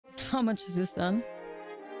How much is this then?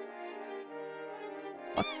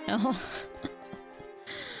 Fuck no.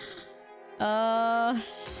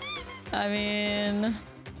 I mean...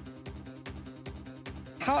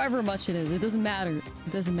 However much it is, it doesn't matter.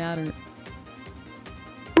 It doesn't matter.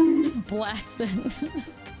 Just blast it.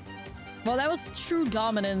 Well, that was true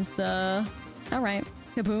dominance. Alright.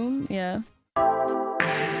 Kaboom, yeah.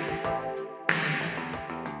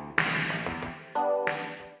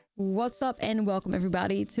 What's up and welcome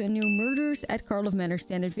everybody to a new Murders at Karlov Manor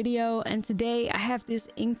standard video, and today I have this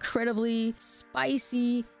incredibly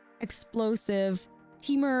spicy, explosive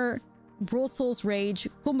Temur World Souls Rage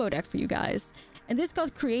combo deck for you guys. And this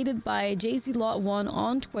got created by JZLot1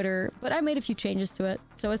 on Twitter, but I made a few changes to it.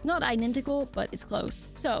 So it's not identical, but it's close.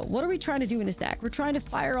 So what are we trying to do in this deck? We're trying to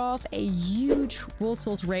fire off a huge World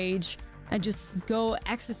Souls Rage and just go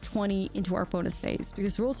X's 20 into our opponent's face.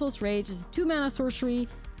 Because World Souls Rage is a 2-mana sorcery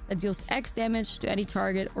that deals X damage to any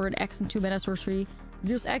target, or an X and 2-mana sorcery that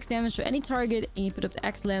deals X damage to any target, and you put up the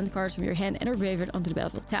X land cards from your hand and or graveyard onto the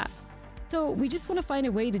battlefield tap. So we just want to find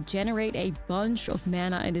a way to generate a bunch of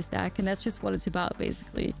mana in this deck, and that's just what it's about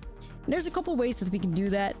basically. And there's a couple ways that we can do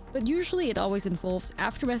that, but usually it always involves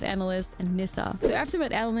Aftermath Analyst and Nissa. So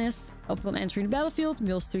Aftermath Analyst, upon entering the battlefield,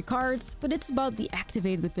 mills 3 cards, but it's about the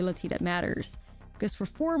activated ability that matters. Because for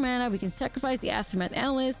 4 mana, we can sacrifice the Aftermath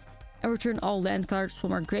Analyst and return all land cards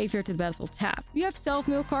from our graveyard to the battlefield tap. You have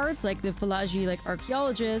self-mill cards like the Valaji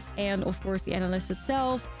Archaeologist, and of course the Analyst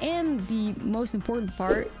itself, and the most important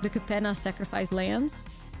part, the Capenna Sacrifice lands,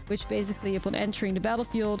 which basically upon entering the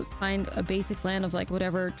battlefield, find a basic land of like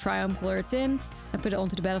whatever Triumph color it's in, and put it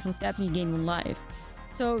onto the battlefield tap and you gain 1 life.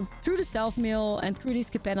 So through the self-mill and through these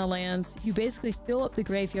Capenna lands, you basically fill up the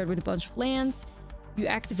graveyard with a bunch of lands, you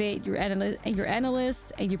activate your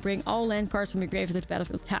analyst, and you bring all land cards from your graveyard to the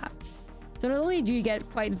battlefield tap. So not only do you get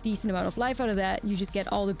quite a decent amount of life out of that, you just get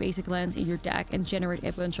all the basic lands in your deck and generate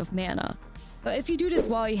a bunch of mana. But if you do this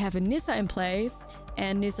while you have a Nissa in play,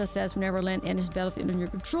 and Nissa says whenever land enters the battlefield under your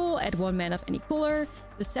control, add 1 mana of any color.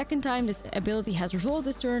 The second time this ability has resolved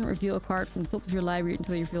this turn, reveal a card from the top of your library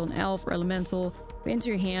until you reveal an elf or elemental. Put into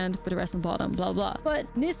your hand, put the rest on the bottom, blah blah. But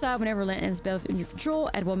Nissa, whenever land enters the battlefield under your control,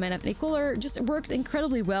 add 1 mana of any color, just works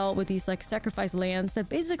incredibly well with these like sacrifice lands that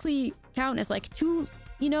basically count as like 2,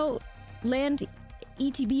 you know, land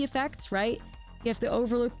ETB effects, right? You have the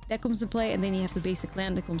Overlook that comes in play, and then you have the basic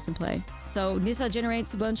land that comes in play. So Nissa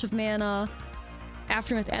generates a bunch of mana,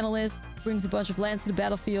 Aftermath Analyst brings a bunch of lands to the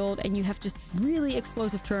battlefield, and you have just really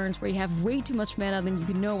explosive turns where you have way too much mana than you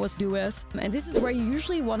can know what to do with. And this is where you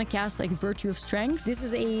usually want to cast like Virtue of Strength. This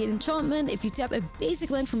is an enchantment. If you tap a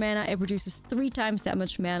basic land for mana, it produces 3 times that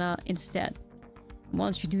much mana instead.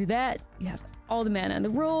 Once you do that, you have all the mana in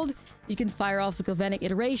the world. You can fire off the Galvanic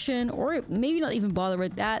Iteration, or maybe not even bother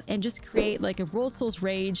with that, and just create like a World Souls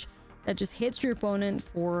Rage that just hits your opponent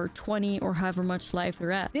for 20 or however much life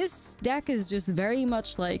they're at. This deck is just very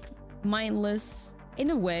much like mindless in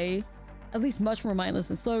a way, at least much more mindless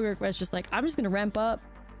than Slowgurk, where it's just like, I'm just gonna ramp up,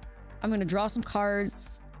 I'm gonna draw some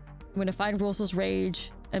cards, I'm gonna find World Souls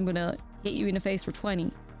Rage, I'm gonna hit you in the face for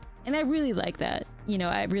 20. And I really like that. You know,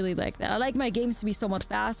 I really like that. I like my games to be somewhat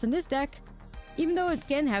fast, and this deck, even though it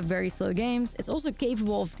can have very slow games, it's also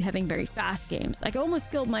capable of having very fast games. Like, I almost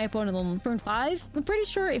killed my opponent on turn 5. I'm pretty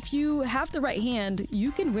sure if you have the right hand,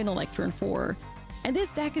 you can win on like turn 4. And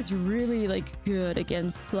this deck is really like good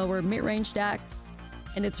against slower mid-range decks,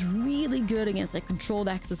 and it's really good against like control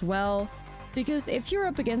decks as well. Because if you're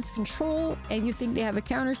up against control and you think they have a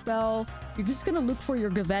counterspell, you're just gonna look for your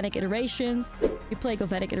Galvanic Iterations. You play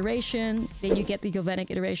Galvanic Iteration, then you get the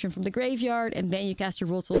Galvanic Iteration from the graveyard, and then you cast your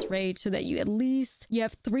World Souls Rage, so that you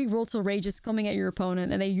have 3 World Souls Rages coming at your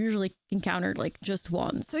opponent, and they usually can counter like just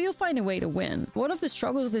 1. So you'll find a way to win. One of the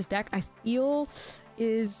struggles of this deck, I feel,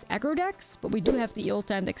 is aggro decks, but we do have the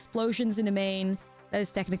ill-timed Explosions in the main that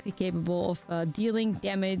is technically capable of dealing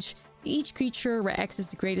damage to each creature, where X is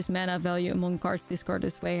the greatest mana value among cards discarded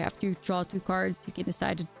this way. After you draw 2 cards, you can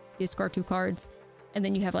decide to discard 2 cards, and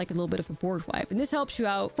then you have like a little bit of a board wipe, and this helps you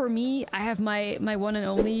out. For me, I have my one and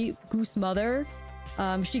only Goose Mother.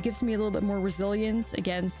 She gives me a little bit more resilience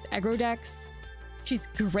against aggro decks. She's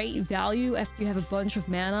great value after you have a bunch of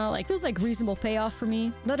mana. Like, feels like reasonable payoff for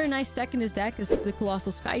me. Another nice deck in this deck is the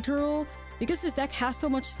Colossal Sky Turtle. Because this deck has so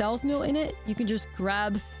much self-mill in it, you can just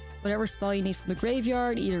grab whatever spell you need from the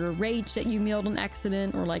graveyard, either a Rage that you milled on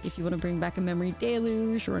accident, or like if you want to bring back a Memory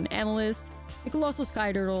Deluge or an Analyst. The Colossal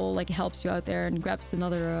Sky Turtle like helps you out there and grabs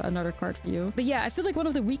another card for you. But yeah, I feel like one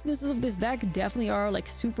of the weaknesses of this deck definitely are like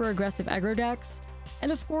super aggressive aggro decks.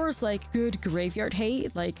 And of course, like good graveyard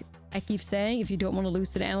hate. Like I keep saying, if you don't want to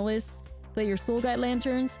lose to the Analyst, play your Soul Guide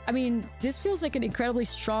Lanterns. I mean, this feels like an incredibly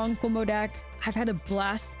strong combo deck. I've had a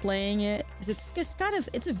blast playing it because it's just kind of,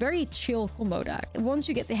 it's a very chill combo deck. Once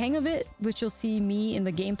you get the hang of it, which you'll see me in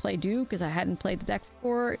the gameplay do because I hadn't played the deck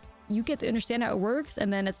before, you get to understand how it works.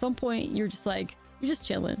 And then at some point, you're just like, you're just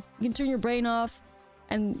chilling. You can turn your brain off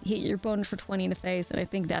and hit your opponent for 20 in the face. And I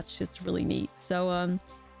think that's just really neat. So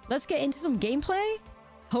let's get into some gameplay.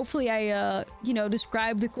 Hopefully I, you know,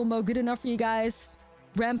 described the combo good enough for you guys.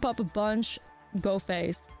 Ramp up a bunch, go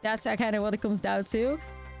face. That's kind of what it comes down to.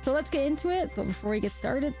 So let's get into it. But before we get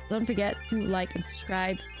started, don't forget to like and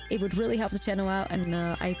subscribe. It would really help the channel out, and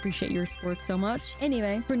I appreciate your support so much.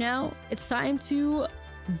 Anyway, for now, it's time to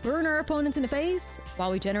burn our opponents in the face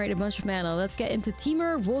while we generate a bunch of mana. Let's get into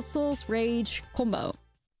Temur Rotzol's Rage combo.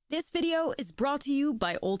 This video is brought to you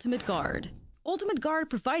by Ultimate Guard. Ultimate Guard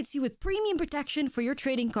provides you with premium protection for your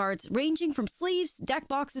trading cards, ranging from sleeves, deck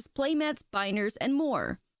boxes, playmats, binders, and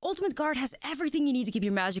more. Ultimate Guard has everything you need to keep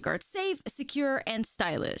your Magic cards safe, secure, and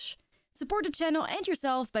stylish. Support the channel and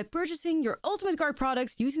yourself by purchasing your Ultimate Guard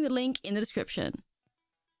products using the link in the description.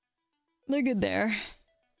 They're good there.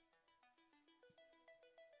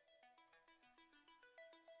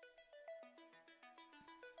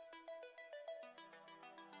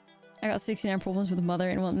 I got 69 problems with the mother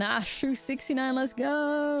and well, nah, shoot, 69, let's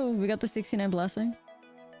go. We got the 69 blessing.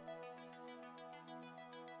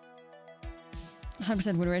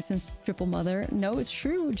 100% win rate since triple mother. No, it's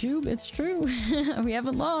true, Jube, it's true. We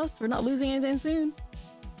haven't lost. We're not losing anytime soon.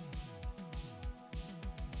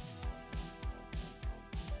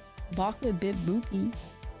 Bakla Bib Buki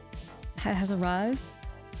has arrived.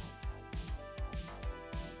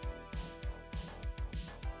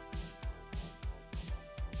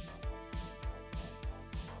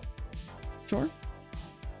 Sure.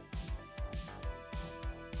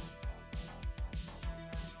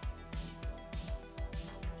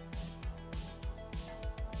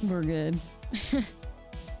 We're good.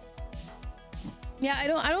 Yeah, I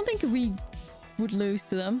don't think we would lose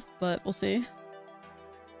to them, but we'll see.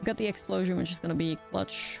 We've got the explosion, which is gonna be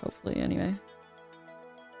clutch, hopefully, anyway.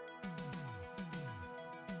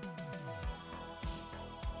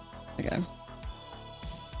 Okay.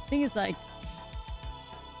 I think it's like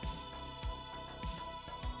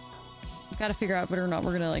gotta figure out whether or not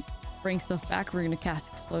we're gonna like bring stuff back or we're gonna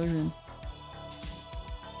cast explosion.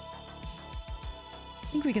 I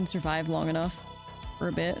think we can survive long enough for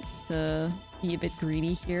a bit to be a bit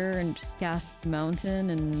greedy here and just cast the mountain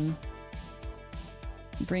and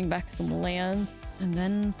bring back some lands and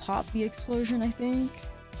then pop the explosion, I think.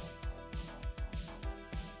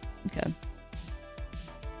 Okay.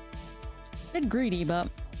 Bit greedy, but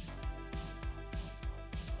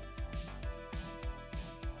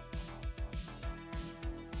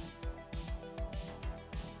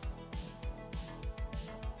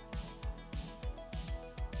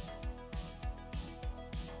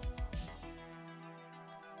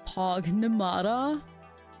Pog Namada.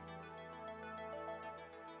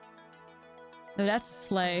 No, that's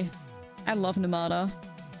Slay. I love Namada.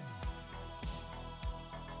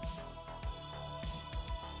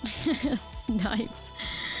 Snipes.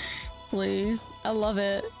 Please. I love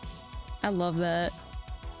it. I love that.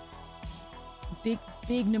 Big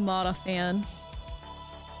Namada fan.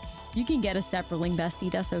 You can get a Sepperling,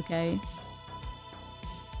 bestie. That's okay.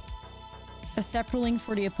 A Sepperling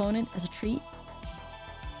for the opponent as a treat.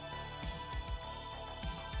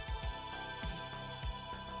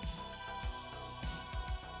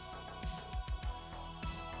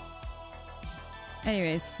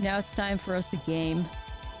 Anyways, now it's time for us to game.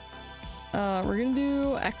 We're gonna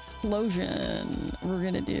do explosion. We're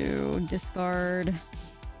gonna do discard.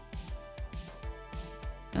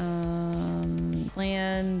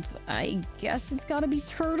 Land. I guess it's gotta be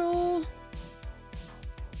turtle.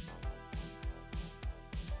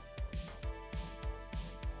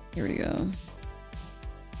 Here we go.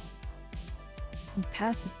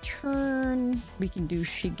 Pass the turn. We can do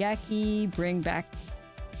Shigeki, bring back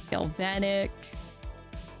Galvanic.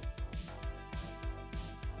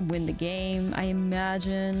 Win the game, I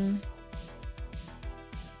imagine.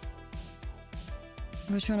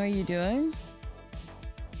 Which one are you doing?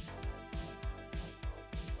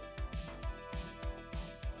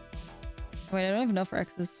 Wait, I don't have enough for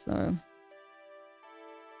X's, so...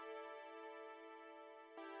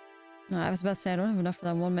 No, I was about to say I don't have enough for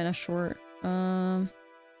that 1 mana short. We're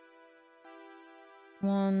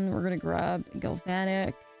gonna grab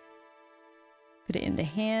Galvanic. Put it in the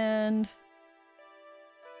hand.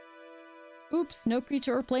 Oops, no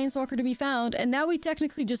creature or planeswalker to be found. And now we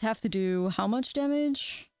technically just have to do how much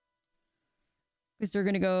damage? Because they're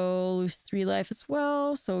gonna go lose 3 life as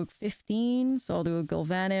well. So 15. So I'll do a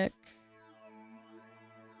Galvanic.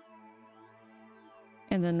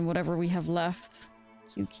 And then whatever we have left.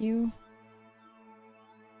 QQ.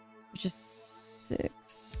 Which is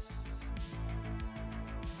 6.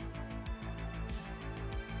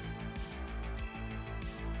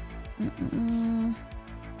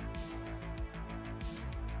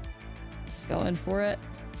 Just going for it.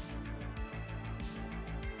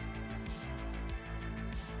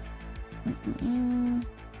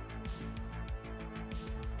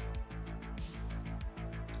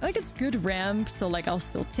 I think it's good ramp, so like I'll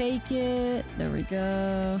still take it. There we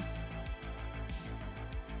go.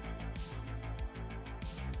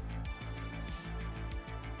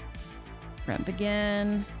 Ramp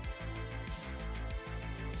again.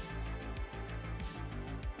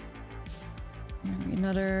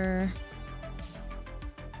 Another.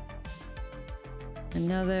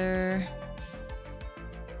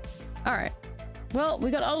 All right. Well, we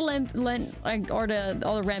got all the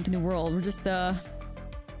all the ramp in the world. We're just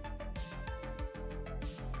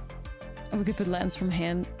we could put lands from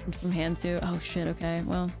hand too. Oh shit. Okay.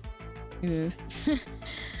 Well, we move.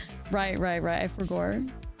 Right. I forgot.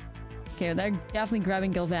 Okay, they're definitely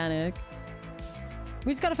grabbing Galvanic.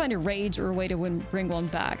 We just gotta find a rage or a way to bring one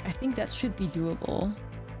back. I think that should be doable.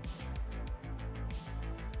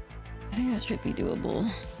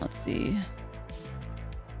 Let's see.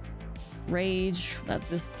 Rage, that's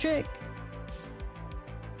this trick.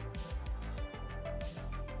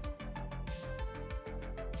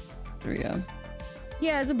 There we go.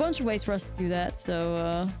 Yeah, there's a bunch of ways for us to do that,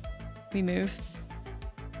 so we move.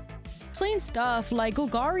 Clean stuff. Like,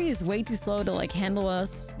 Golgari is way too slow to like handle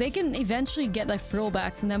us. They can eventually get like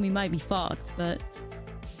throwbacks and then we might be fucked, but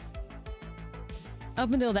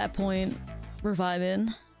up until that point, we're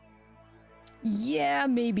vibing. Yeah,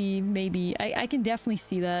 maybe. I can definitely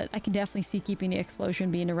see that. I can definitely see keeping the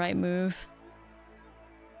explosion being the right move.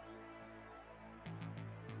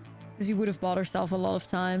 Because you would have bought yourself a lot of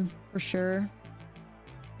time, for sure.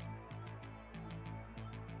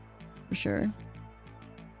 For sure.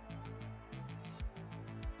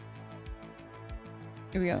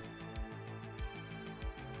 Here we go.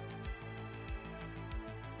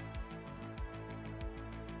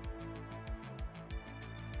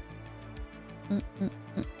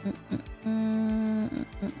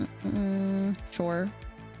 Sure.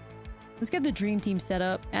 Let's get the dream team set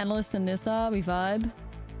up. Analyst and Nissa, we vibe.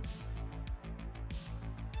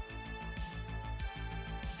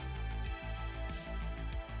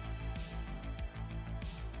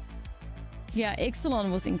 Yeah,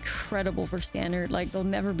 Ixalan was incredible for standard. Like, there'll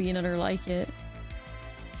never be another like it.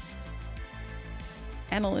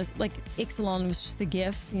 Analyst, like, Ixalan was just a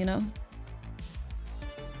gift, you know?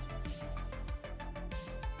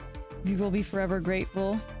 We will be forever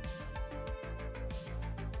grateful.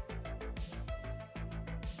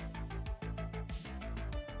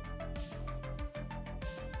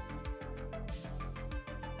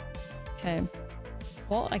 Okay.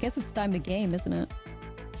 Well, I guess it's time to game, isn't it?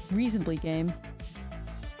 Reasonably game.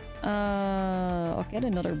 I'll get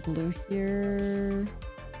another blue here.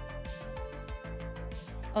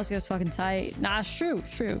 Also goes fucking tight. Nah, it's true.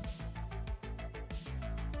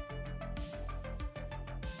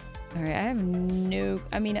 Alright, I have no...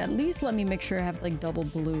 I mean, at least let me make sure I have, like, double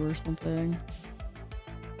blue or something.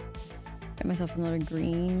 Get myself another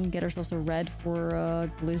green. Get ourselves a red for,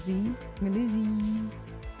 Glizzy.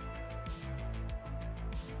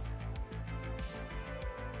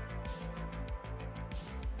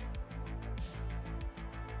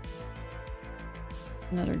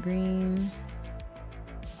 Another green.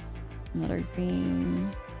 Another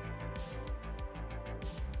green.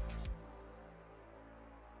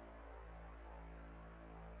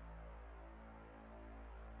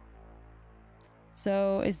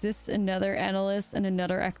 So, is this another analyst and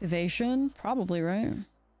another activation? Probably, right?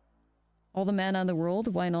 All the mana in the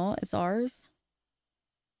world, why not? It's ours.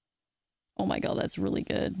 Oh my god, that's really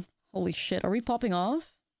good. Holy shit, are we popping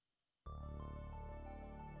off?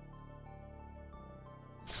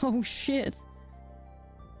 Oh shit.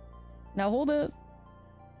 Now hold it.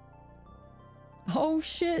 Oh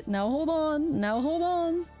shit, now hold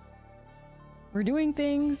on. We're doing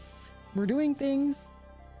things.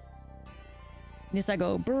 This I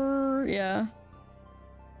go, brr, yeah.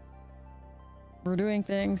 We're doing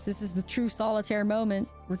things. This is the true solitaire moment.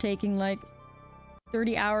 We're taking like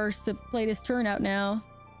 30 hours to play this turn out now.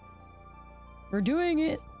 We're doing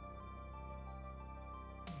it.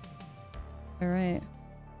 Alright.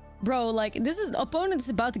 Bro, like, this is... Opponent's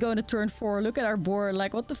about to go into turn 4. Look at our board.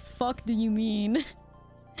 Like, what the fuck do you mean?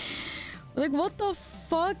 Like, what the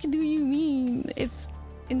fuck do you mean? It's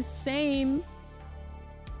insane.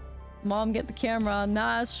 Mom, get the camera.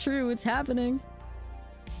 Nah, it's true. It's happening.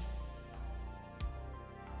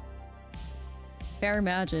 fair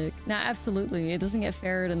Magic. Nah, absolutely. It doesn't get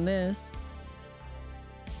fairer than this.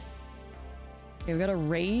 Okay, we got a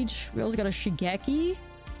Rage. We also got a Shigeki.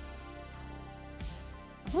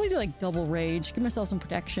 I'll probably do like double Rage. Give myself some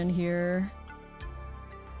protection here.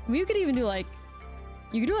 I mean, you could even do like...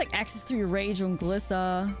 You could do like access through your Rage on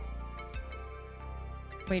Glissa.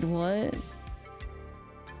 Wait, what?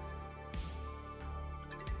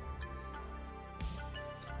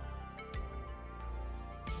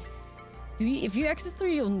 If you access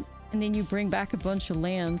through and then you bring back a bunch of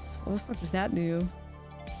lands, what the fuck does that do?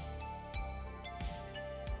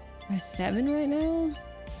 There's 7 right now?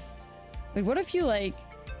 Wait, what if you like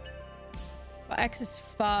access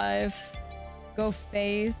 5, go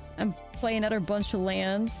phase, and play another bunch of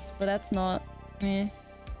lands, but that's not eh.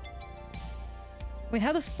 Wait,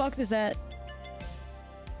 how the fuck does that...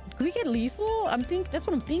 Can we get lethal? That's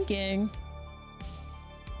what I'm thinking.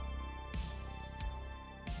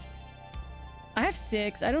 I have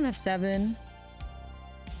 6. I don't have 7.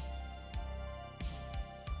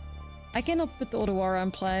 I cannot put the Odawara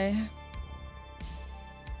in play.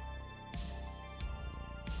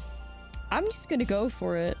 I'm just gonna go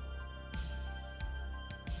for it.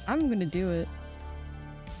 I'm gonna do it.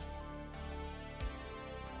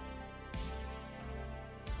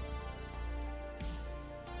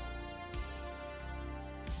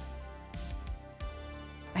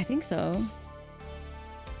 I think so.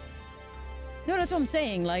 No, that's what I'm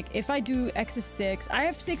saying. Like, if I do X 6, I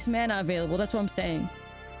have 6 mana available. That's what I'm saying.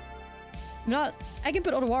 I can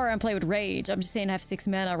put Odawara and play with Rage. I'm just saying I have 6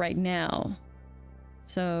 mana right now.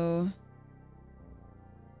 So...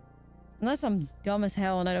 Unless I'm dumb as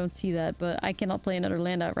hell and I don't see that, but I cannot play another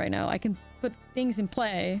land out right now. I can put things in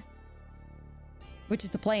play. Which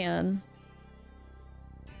is the plan.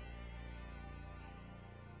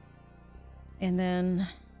 And then...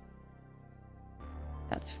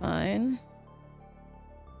 That's fine.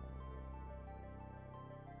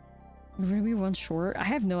 We're gonna be 1 short? I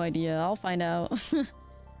have no idea. I'll find out.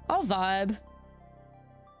 I'll vibe.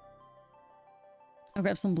 I'll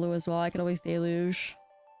grab some blue as well. I could always deluge.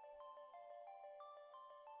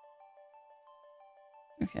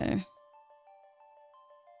 Okay.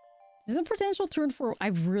 Is a potential turn 4? I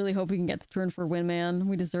really hope we can get the turn 4 win, man.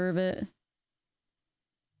 We deserve it.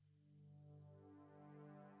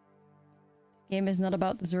 Game is not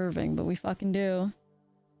about deserving, but we fucking do.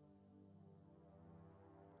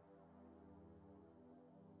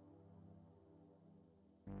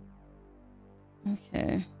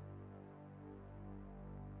 Okay.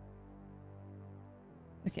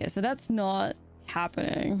 Okay, so that's not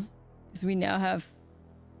happening. Because we now have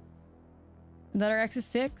another X is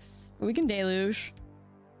 6, but we can deluge.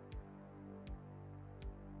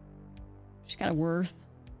 Which is kind of worth.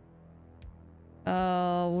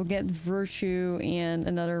 We'll get Virtue and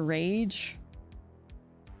another Rage.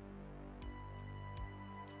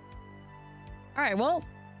 Alright, well,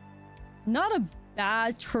 not a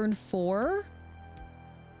bad turn 4.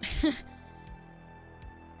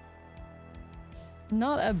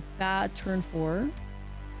 Not a bad turn 4.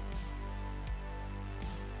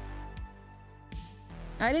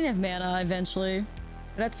 I didn't have mana eventually.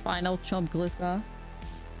 But that's fine, I'll chump Glissa.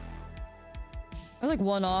 I was like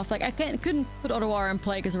 1 off. Like, I couldn't put Odawara in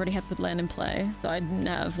play because I already had put land in play. So I didn't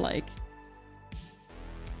have, like...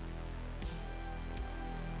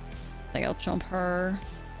 Like, I'll chump her.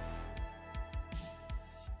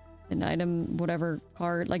 An item, whatever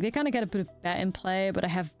card. Like, they kind of got to put a bet in play, but I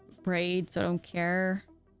have Braid, so I don't care.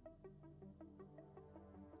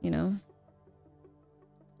 You know?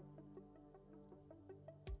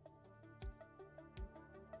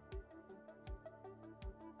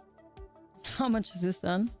 How much is this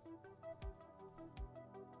then?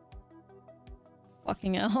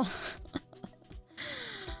 Fucking hell.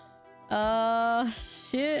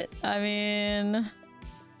 Shit. I mean...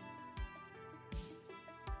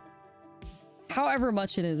 However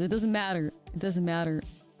much it is, it doesn't matter. It doesn't matter.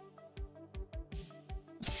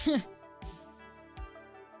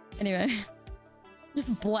 Anyway.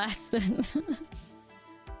 Just blast it.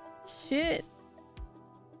 Shit.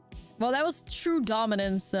 Well, that was true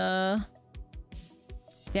dominance,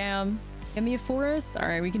 Damn. Give me a forest?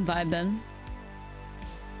 Alright, we can vibe then.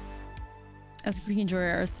 As a cookie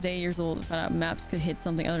enjoyer, I was today years old to find out maps could hit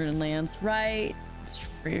something other than lands. Right. It's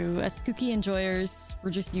true. As cookie enjoyers,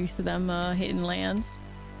 we're just used to them hitting lands.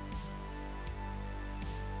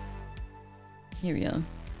 Here we go.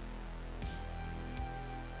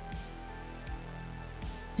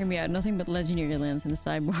 Hear me out. Nothing but legendary lands in the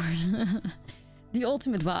sideboard. The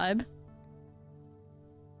ultimate vibe.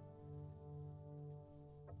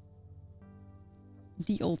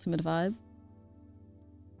 The ultimate vibe.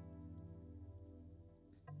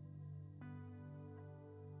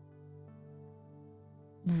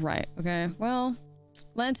 Right, okay. Well,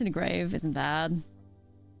 Lance in the Grave isn't bad.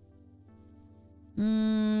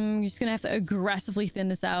 You're just gonna have to aggressively thin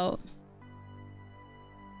this out.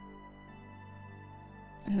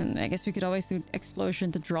 And then I guess we could always do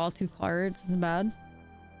Explosion to draw 2 cards. Isn't bad.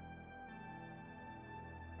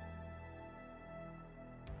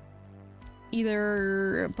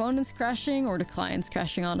 Either opponent's crashing or the client's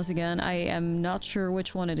crashing on us again. I am not sure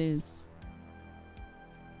which one it is.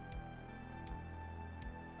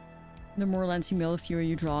 The more lands you mill, the fewer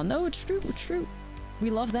you draw. No, it's true, it's true. We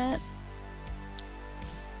love that.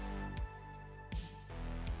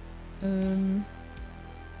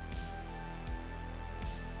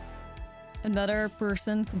 Another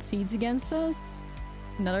person concedes against us.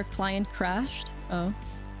 Another client crashed. Oh.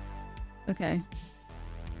 Okay.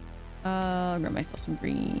 I'll grab myself some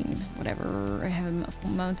green. Whatever. I have a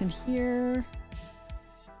mountain here.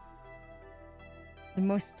 The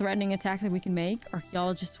most threatening attack that we can make.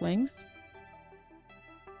 Archaeologist Wings.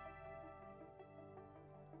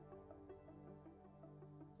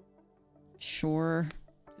 Sure.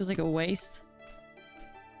 Feels like a waste.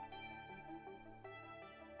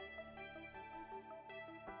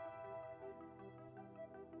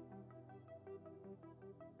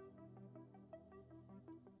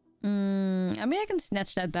 I mean, I can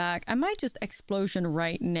snatch that back. I might just Explosion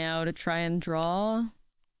right now to try and draw.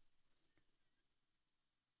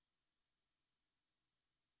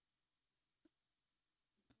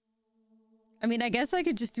 I mean, I guess I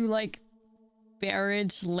could just do, like,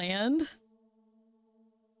 Barrage Land.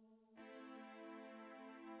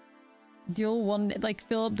 Deal 1, like,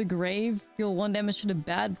 fill up the grave, deal 1 damage to the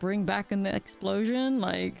bat, bring back in the Explosion.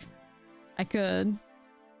 Like, I could.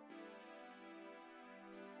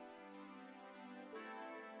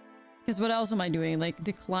 Because what else am I doing? Like,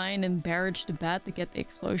 decline and barrage the bat to get the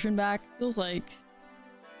Explosion back? Feels like...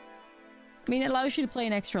 I mean, it allows you to play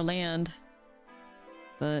an extra land.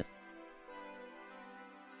 But...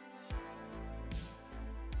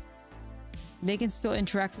 they can still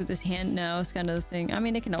interact with this hand now, is kind of the thing. I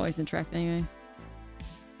mean, they can always interact anyway.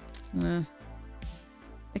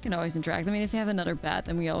 They can always interact. I mean, if they have another bat,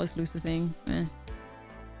 then we always lose the thing.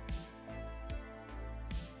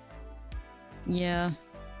 Yeah.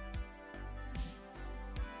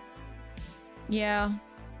 Yeah.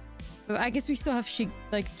 But I guess we still have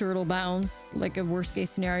like, Turtle Bounce, like a worst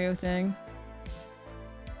case scenario thing.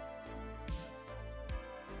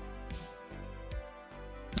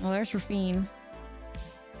 Oh, there's Rafine.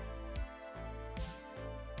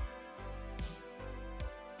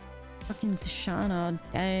 Fucking Tashana,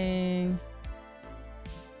 dang.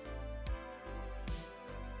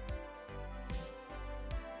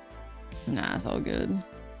 Nah, it's all good.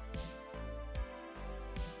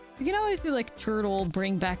 We can always do like Turtle,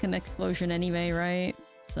 bring back an Explosion anyway, right?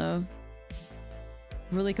 So, it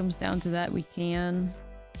really comes down to that, we can.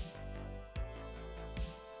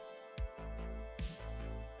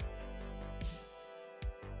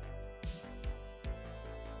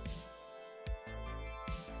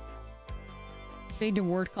 Big the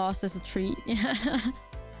word cost as a treat. Yeah.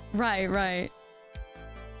 Right, right.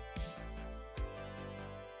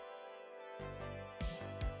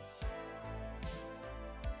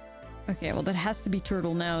 Okay, well that has to be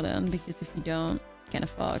Turtle now then, because if you don't, kinda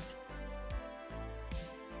fucked.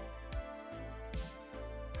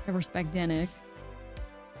 I respect Danik.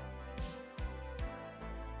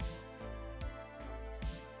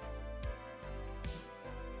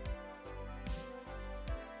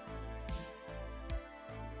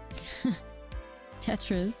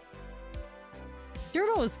 Tetris.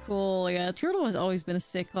 Turtle was cool, yeah. Turtle has always been a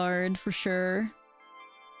sick card, for sure.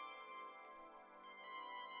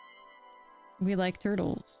 We like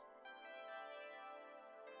turtles.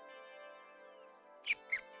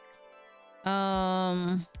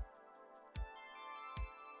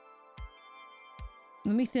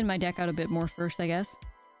 Let me thin my deck out a bit more first, I guess.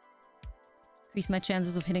 Increase my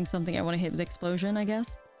chances of hitting something I want to hit with Explosion, I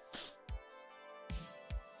guess.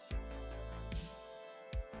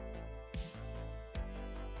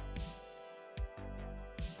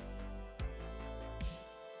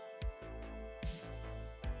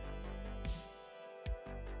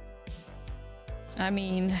 I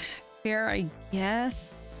mean, fair, I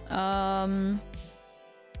guess.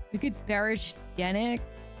 We could Barrage Danik.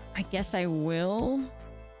 I guess I will.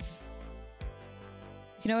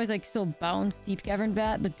 You can always, like, still bounce Deep Cavern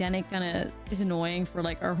Bat, but Danik kind of is annoying for,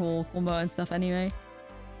 like, our whole combo and stuff anyway.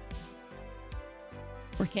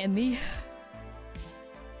 Or can be.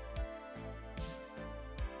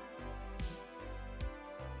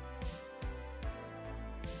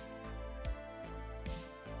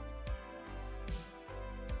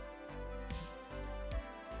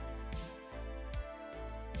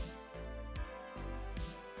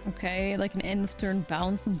 Okay, like an end of turn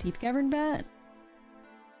bounce on Deep Cavern Bat.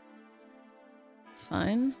 It's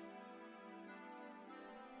fine.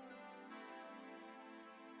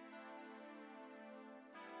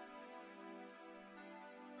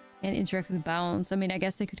 And interact with bounce. I mean, I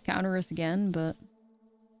guess they could counter us again, but...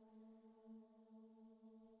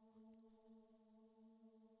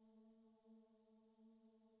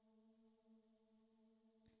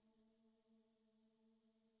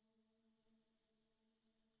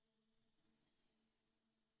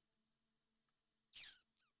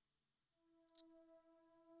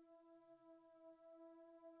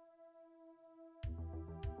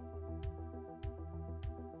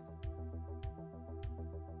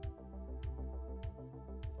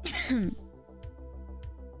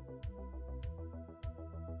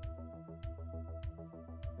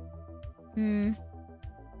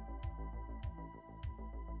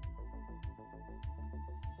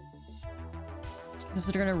 Because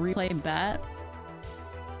they're gonna replay Bat.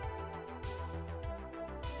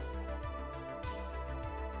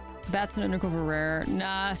 Bat's an undercover rare.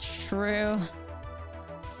 Nah, true.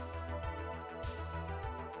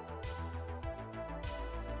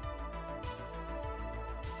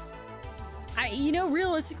 You know,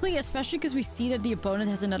 realistically, especially because we see that the opponent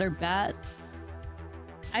has another Bat,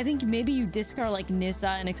 I think maybe you discard like Nissa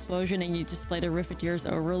and Explosion and you just play the Riveteer's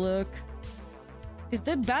Overlook. Because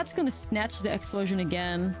the Bat's gonna snatch the Explosion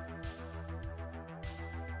again.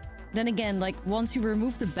 Then again, like, once you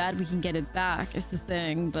remove the Bat, we can get it back, is the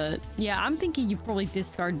thing. But yeah, I'm thinking you probably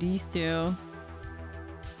discard these two.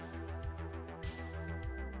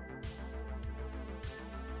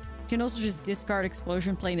 You can also just discard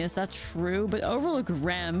Explosion, play Nissa, true. But Overlook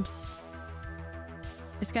ramps.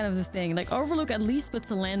 It's kind of the thing. Like, Overlook at least puts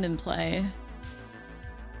a land in play.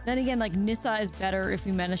 Then again, like, Nissa is better if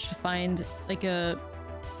we manage to find, like, a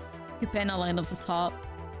Capenna land at the top.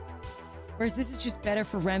 Whereas this is just better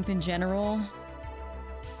for ramp in general.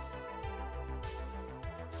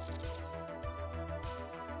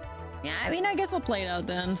 Yeah, I mean, I guess I'll play it out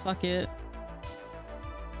then. Fuck it.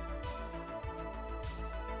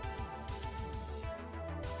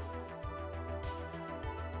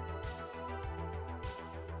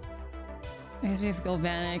 I guess we have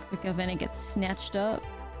Galvanic, but Galvanic gets snatched up.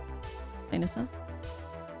 Play Nissa.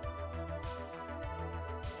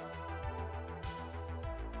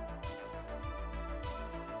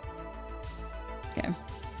 Okay.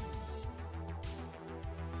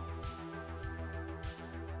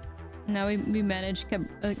 Now we managed the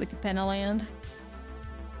Capenna land.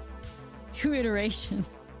 2 iterations.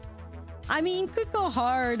 I mean, could go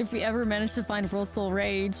hard if we ever manage to find World Soul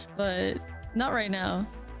Rage, but not right now.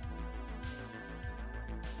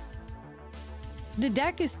 The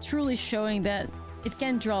deck is truly showing that it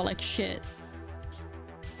can draw like shit.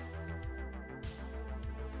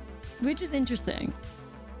 Which is interesting.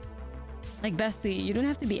 Like, bestie, you don't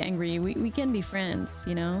have to be angry. We can be friends,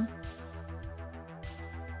 you know?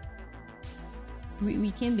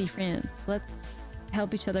 We can be friends. Let's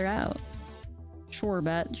help each other out. Sure,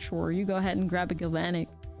 Bat. Sure, you go ahead and grab a Galvanic.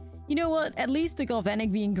 You know what? At least the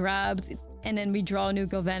Galvanic being grabbed and then we draw a new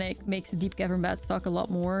Galvanic makes the Deep Cavern Bat stock a lot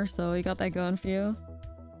more, so you got that going for you.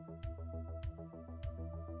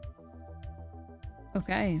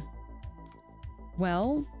 Okay.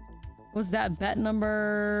 Well, was that bet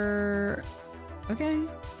number... Okay.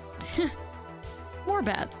 More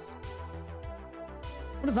bats.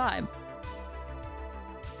 What a vibe.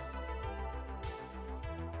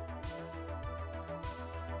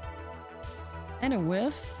 And a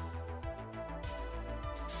whiff.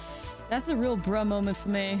 That's a real bruh moment for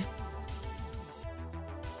me.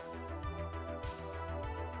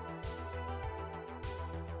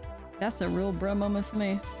 That's a real bruh moment for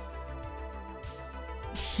me.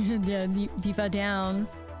 Yeah, diva down.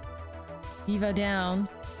 Diva down.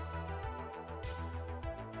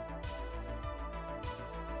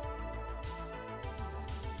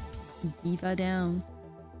 Diva down.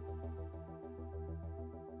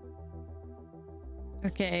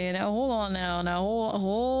 Okay, now hold on now. Now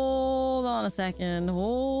hold on a second.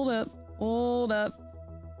 Hold up. Hold up.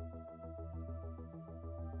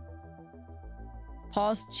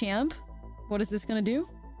 Pause champ. What is this gonna do?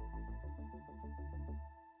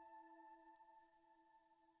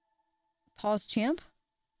 Pause champ.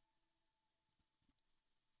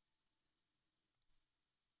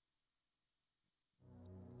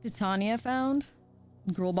 Titania found.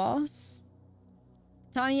 Girl boss.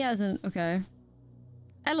 Titania hasn't. Okay.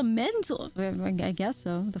 Elemental. I guess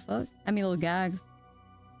so. What the fuck? I mean, little gags.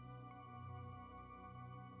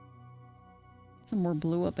 Some more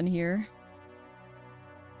blue up in here.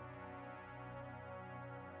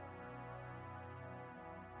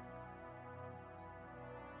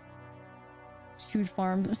 Tooth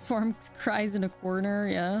farm swarm cries in a corner,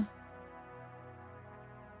 yeah.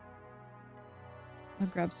 I'll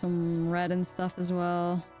grab some red and stuff as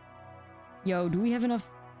well. Yo, do we have enough,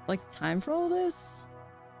 like, time for all this?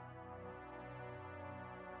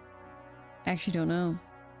 I actually don't know.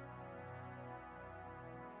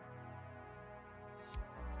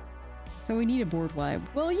 So we need a board wipe.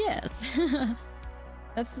 Well, yes.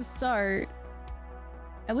 That's the start.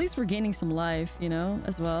 At least we're gaining some life, you know,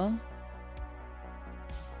 as well.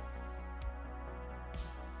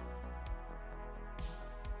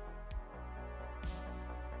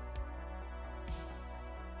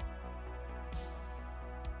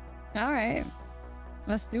 All right.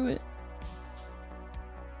 Let's do it.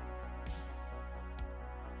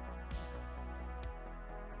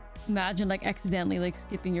 Imagine like accidentally like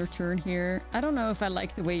skipping your turn here. I don't know if I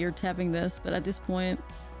like the way you're tapping this, but at this point...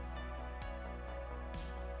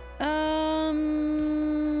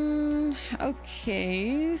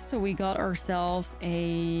 Okay, so we got ourselves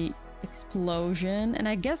a explosion, and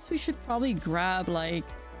I guess we should probably grab like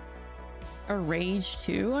a rage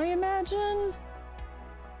too, I imagine.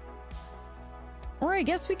 Or I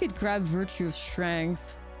guess we could grab Virtue of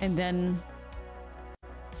Strength and then...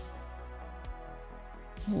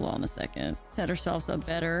 Hold on a second. Set ourselves up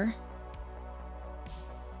better.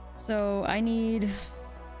 So I need...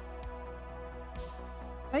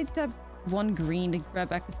 I tap one green to grab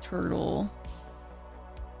back a turtle.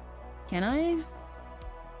 Can I?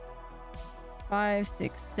 5,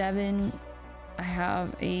 6, 7. I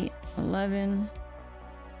have 8, 11.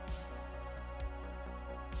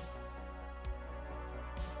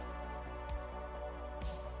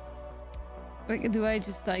 Like, do I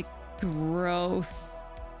just like growth?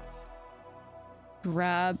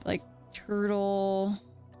 Grab like turtle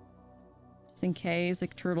just in case,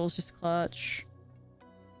 like turtle's just clutch.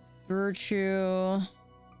 Virtue,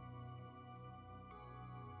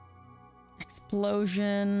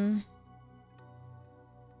 explosion,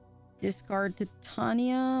 discard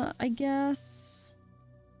Titania, I guess,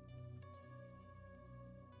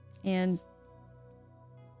 and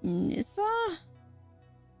Nissa.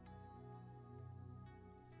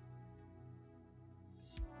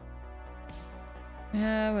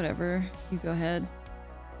 Yeah, whatever. You go ahead.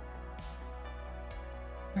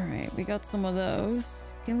 Alright, we got some of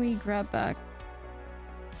those. Can we grab back?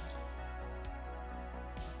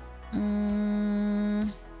 I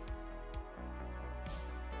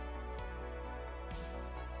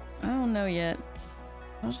don't know yet.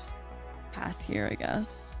 I'll just pass here, I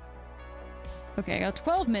guess. Okay, I got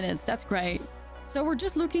 12 minutes. That's great. So we're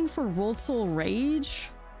just looking for World Soul Rage,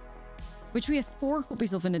 which we have 4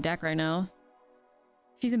 copies of in the deck right now.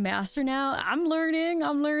 She's a master now. I'm learning.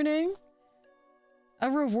 I'm learning.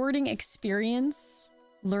 A rewarding experience.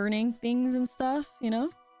 Learning things and stuff, you know?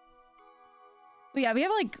 But yeah, we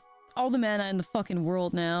have like all the mana in the fucking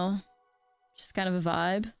world now. Just kind of a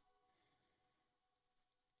vibe.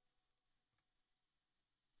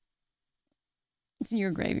 It's in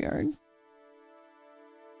your graveyard.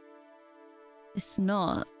 It's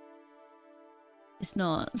not. It's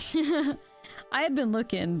not. I have been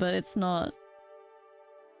looking, but it's not.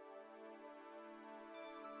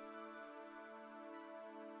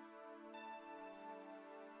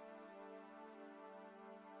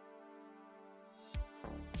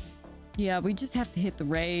 Yeah, we just have to hit the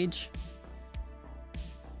rage.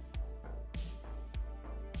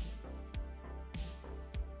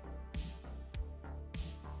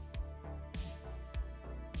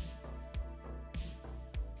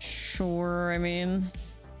 Sure, I mean...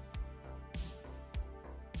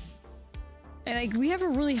 And like, we have a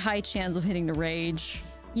really high chance of hitting the rage.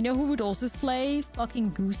 You know who would also slay?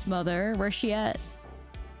 Fucking Goose Mother. Where's she at?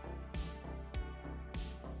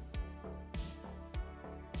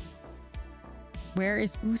 Where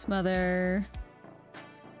is Goose Mother?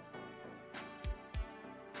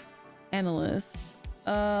 Analyst.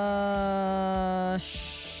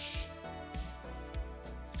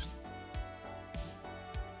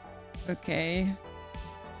 Okay.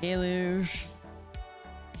 Deluge.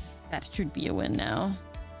 That should be a win now.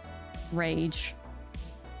 Rage.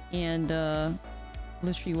 And,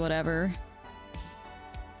 literally whatever.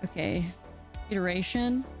 Okay.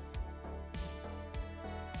 Iteration.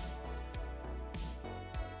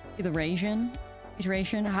 Iteration.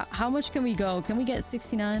 How much can we go? Can we get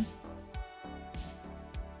 69?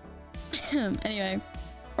 Anyway.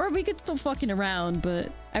 Or we could still fucking around,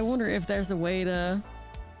 but I wonder if there's a way to...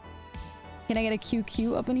 Can I get a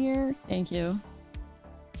QQ up in here? Thank you.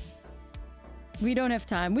 We don't have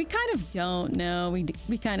time. We kind of don't. No,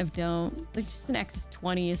 we kind of don't. Like, just an excess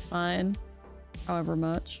 20 is fine. However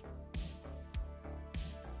much.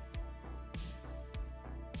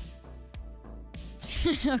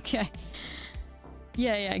 Okay.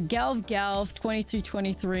 Yeah, Galv,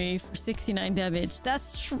 23 for 69 damage.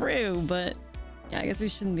 That's true, but yeah, I guess we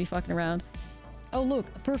shouldn't be fucking around. Oh, look,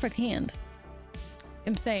 a perfect hand.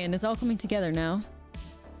 I'm saying, it's all coming together now.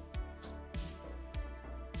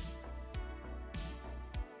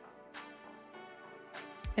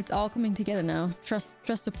 It's all coming together now.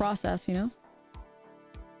 Trust the process, you know?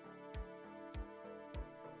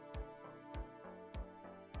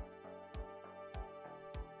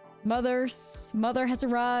 Mother has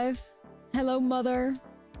arrived. Hello, Mother.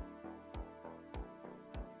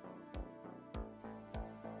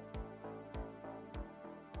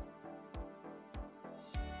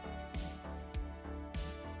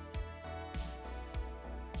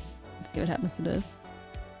 Let's see what happens to this.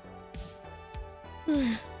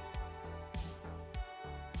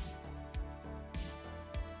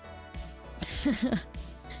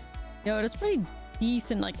 Yo, that's pretty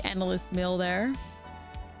decent, like, analyst mill there.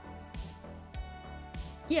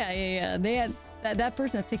 Yeah. They had that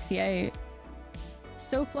person at 68.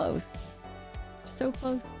 So close. So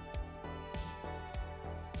close.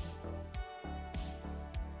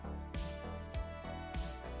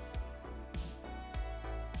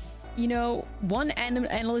 You know, one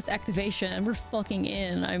analyst activation and we're fucking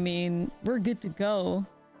in. I mean, we're good to go.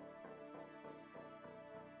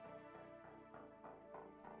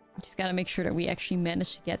 Just gotta make sure that we actually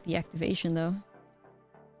manage to get the activation, though.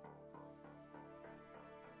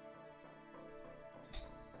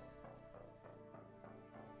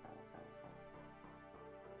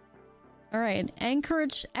 Alright,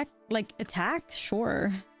 encourage, like, attack?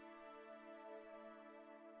 Sure.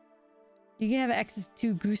 You can have access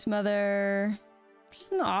to Goose Mother. Which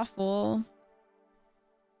isn't awful.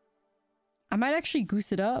 I might actually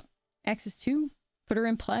goose it up. Access 2. Put her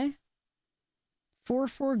in play.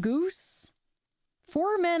 4/4 Goose.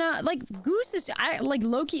 4 mana. Like, Goose is... like,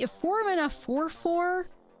 Loki, a 4 mana 4/4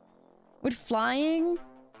 with flying.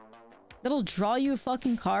 That'll draw you a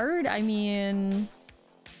fucking card? I mean...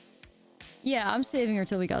 Yeah, I'm saving her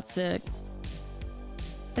till we got 6.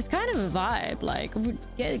 It's kind of a vibe. Like,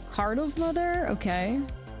 get a Karlov Mother? Okay.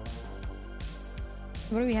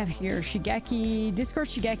 What do we have here? Shigeki. Discard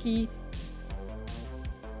Shigeki.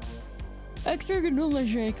 Extra good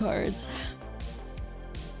non-legendary cards.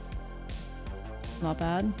 Not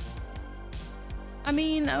bad. I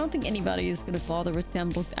mean, I don't think anybody is gonna bother with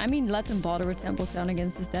Temple. I mean, let them bother with Temple Down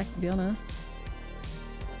against this deck, to be honest.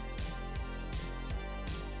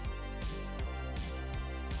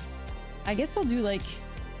 I guess I'll do like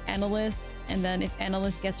Analyst, and then if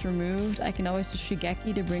Analyst gets removed, I can always use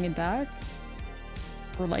Shigeki to bring it back.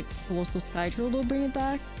 Or like Colossal Sky Turtle will bring it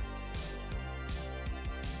back.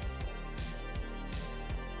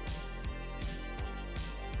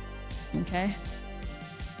 Okay.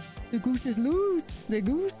 The goose is loose! The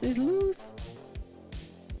goose is loose!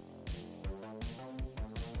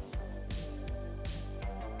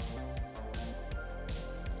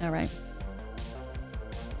 Alright.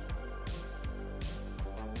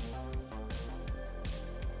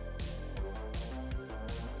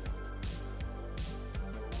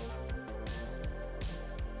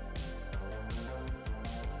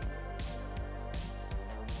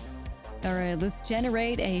 Alright, let's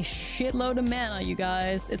generate a shitload of mana, you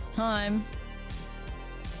guys. It's time.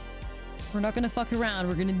 We're not gonna fuck around.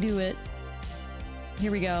 We're gonna do it.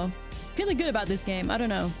 Here we go. Feeling good about this game. I don't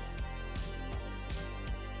know.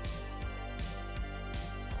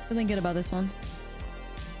 Feeling good about this one.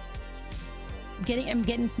 I'm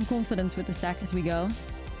getting some confidence with this deck as we go.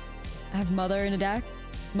 I have Mother in the deck.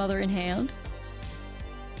 Mother in hand.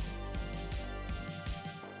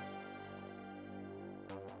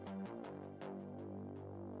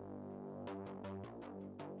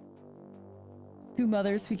 Two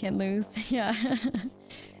mothers we can't lose. Yeah.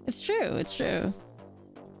 It's true, it's true.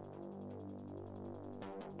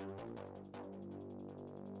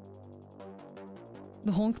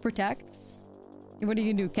 The Honk protects. What are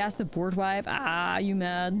you gonna do? Cast a board wipe? Ah, you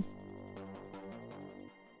mad.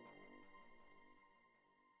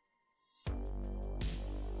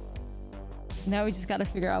 Now we just gotta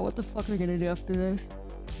figure out what the fuck we're gonna do after this.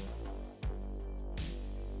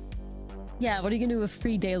 Yeah, what are you gonna do with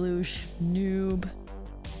free deluge? Noob.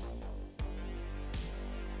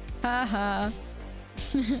 Haha.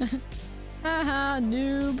 Haha,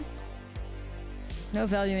 noob. No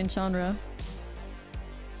value in Chandra.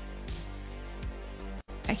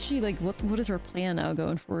 Actually, like, what is our plan now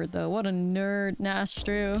going forward, though? What a nerd. Nah, it's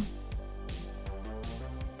true.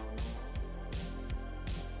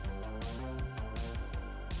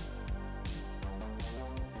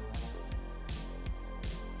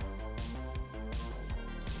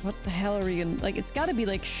 What the hell are we gonna... Like, it's gotta be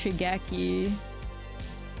like Shigeki.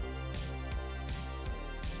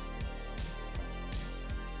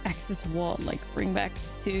 Access what? Like, bring back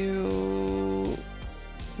to...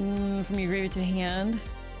 from your graveyard to hand.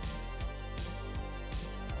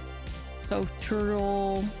 So,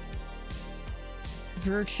 Turtle...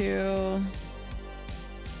 Virtue...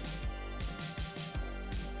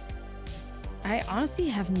 I honestly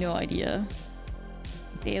have no idea.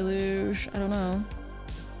 Deluge, I don't know.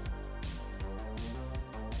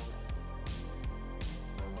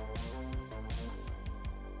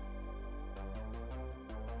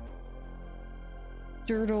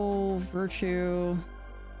 Turtle, Virtue,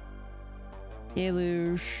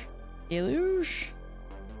 Deluge, Deluge?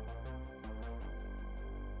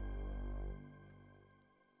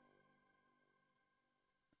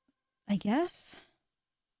 I guess?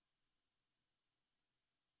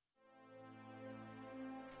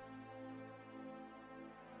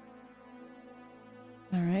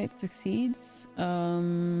 Alright, succeeds.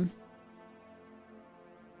 Don't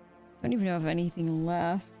even know if anything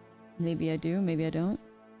left. Maybe I do, maybe I don't.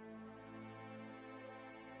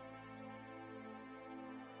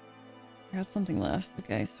 I got something left.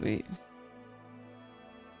 Okay, sweet.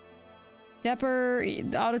 Tapper,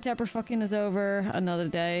 the auto tapper fucking is over. Another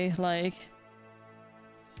day, like...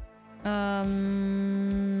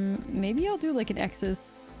 maybe I'll do like an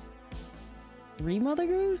Exus 3 Mother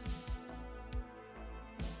Goose?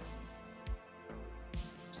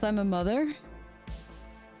 Slam a mother?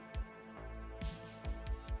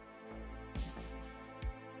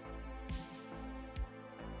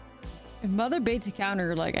 If mother baits a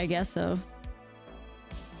counter, like, I guess so.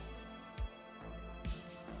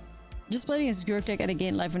 Just playing against Georgy deck at a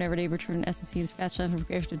gain life whenever they return SSC is fast transfer from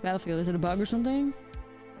grave to the battlefield. Is it a bug or something?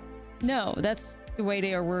 No, that's the way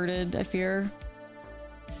they are worded, I fear.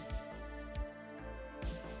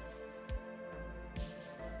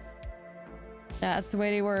 That's the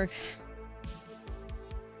way they work.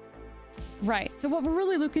 Right, so what we're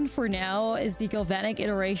really looking for now is the Galvanic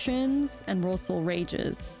Iterations and World Soul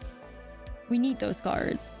Rages. We need those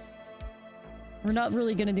cards. We're not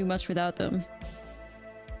really gonna do much without them.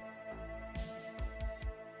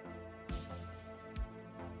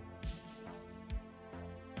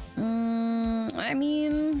 I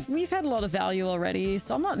mean, we've had a lot of value already,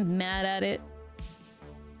 so I'm not mad at it.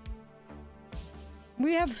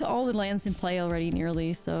 We have all the lands in play already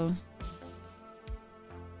nearly, so...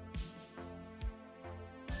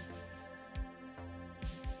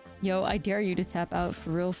 Yo, I dare you to tap out for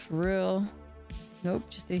real, for real. Nope,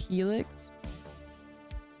 just a Helix.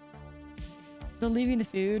 Still leaving the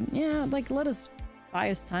food? Yeah, like, let us buy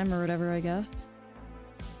us time or whatever, I guess.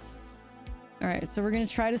 Alright, so we're gonna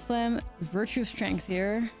try to slam Virtue of Strength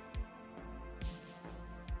here.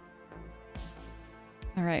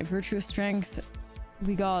 Alright, Virtue of Strength.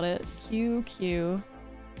 We got it. Q, Q.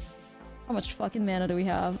 How much fucking mana do we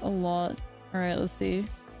have? A lot. Alright, let's see.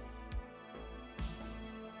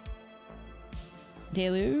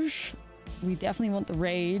 Deluge. We definitely want the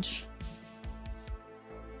Rage.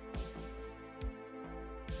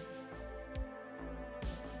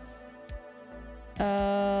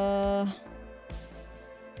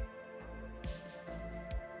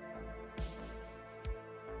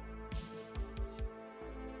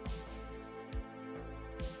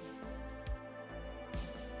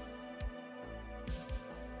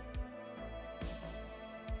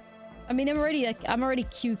 I mean, I'm already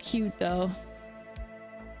cute though.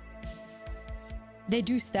 They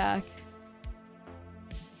do stack.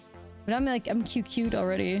 But I'm cute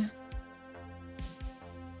already.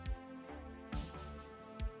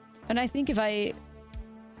 And I think if I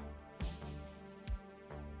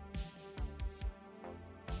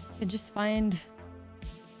could just find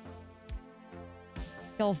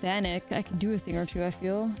Galvanic, I can do a thing or two, I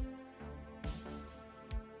feel.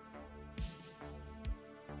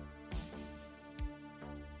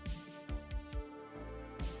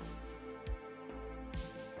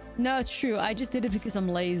 No, it's true. I just did it because I'm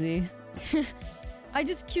lazy. I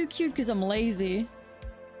just cute because I'm lazy.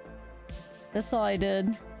 That's all I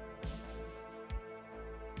did.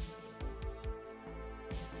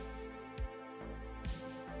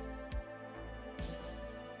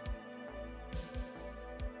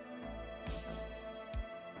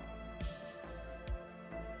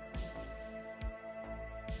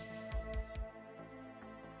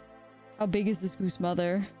 How big is this Goose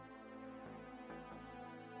Mother?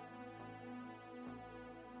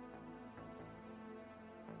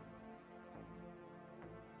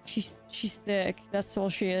 She's thick. That's all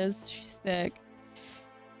she is. She's thick.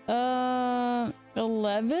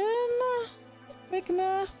 11? Quick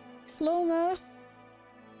math? Slow math?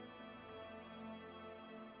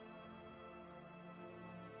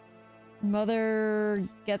 Mother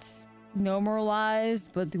gets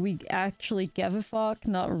normalized, but do we actually give a fuck?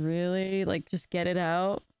 Not really. Like, just get it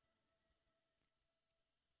out.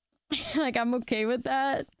 Like, I'm okay with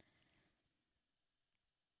that.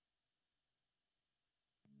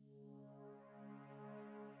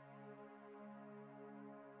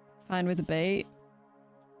 Fine with the bait.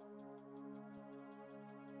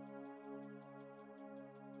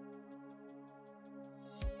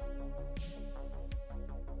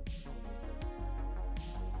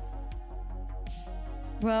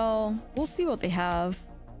 Well, we'll see what they have.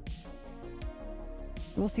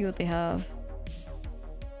 We'll see what they have.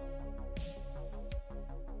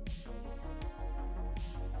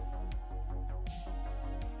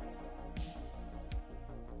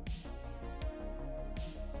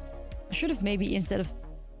 I should have maybe, instead of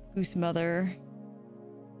Goose Mother,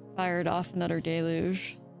 fired off another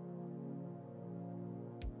Deluge.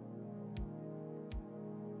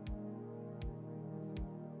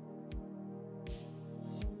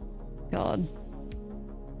 God.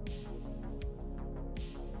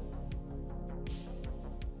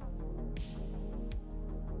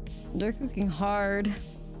 They're cooking hard.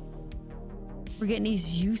 We're getting these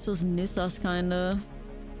useless Nissas, kinda.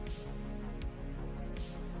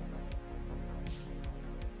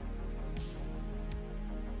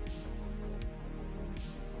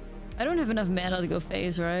 I don't have enough mana to go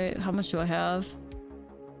phase, right? How much do I have?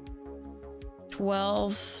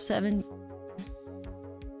 12, 7...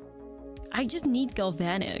 I just need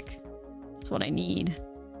Galvanic. That's what I need.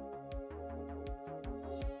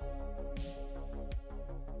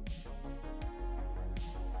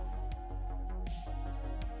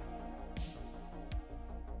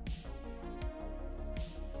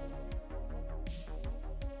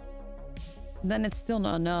 Then it's still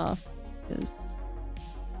not enough. 'Cause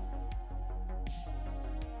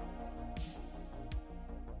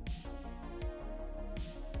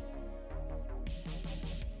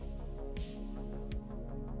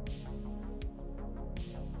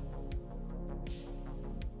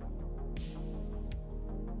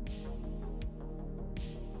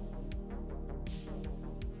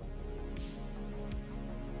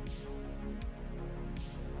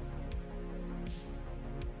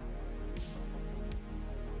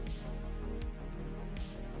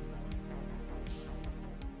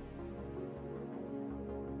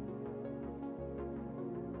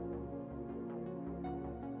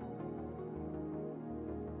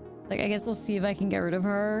like, I guess I'll see if I can get rid of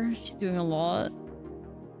her. She's doing a lot.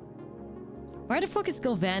 Why the fuck is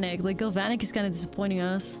Galvanic? Like, Galvanic is kind of disappointing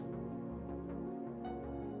us.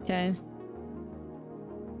 Okay.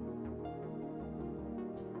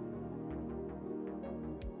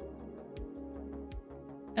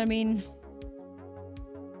 I mean...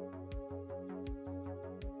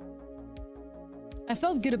 I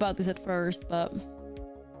felt good about this at first, but...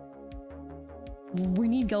 we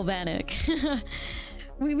need Galvanic.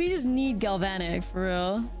 We just need Galvanic, for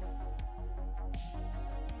real.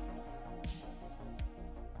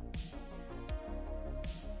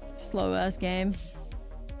 Slow ass game.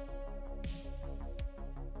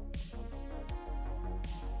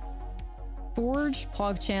 Forge,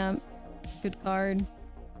 PogChamp. It's a good card.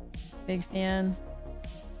 Big fan.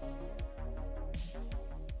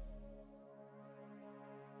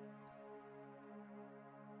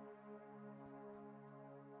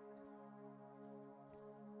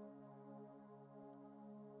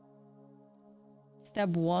 Step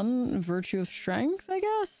 1, Virtue of Strength, I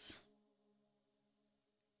guess?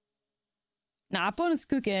 Nah, opponent's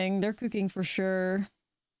cooking. They're cooking for sure.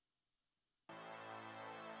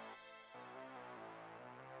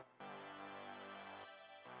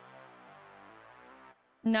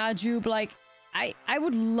 Nah, Jube, like, I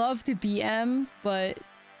would love to BM, but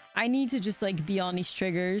I need to just, like, be on these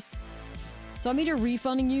triggers. So I'm either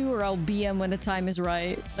refunding you or I'll BM when the time is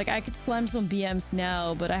right. Like, I could slam some BMs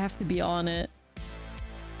now, but I have to be on it.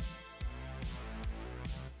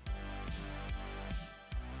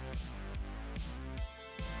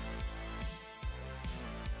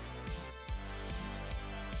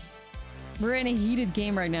 We're in a heated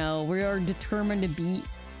game right now. We are determined to beat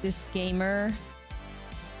this gamer.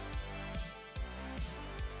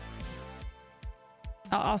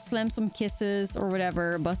 I'll slam some kisses or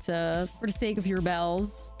whatever, but for the sake of your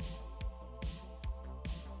bells.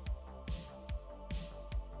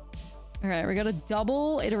 Alright, we got a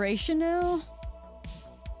double iteration now.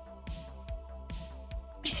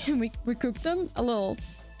 we cooked them a little.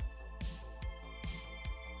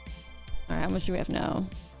 Alright, how much do we have now?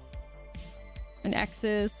 An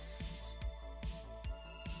Axis.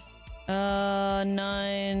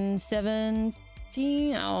 9,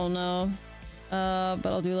 17. I don't know. But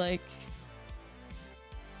I'll do like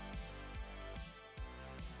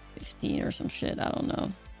 15 or some shit. I don't know.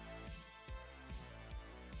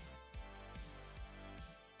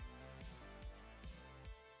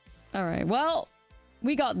 All right, well,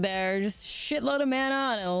 we got there. Just shitload of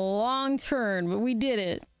mana and a long turn, but we did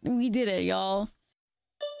it. We did it, y'all.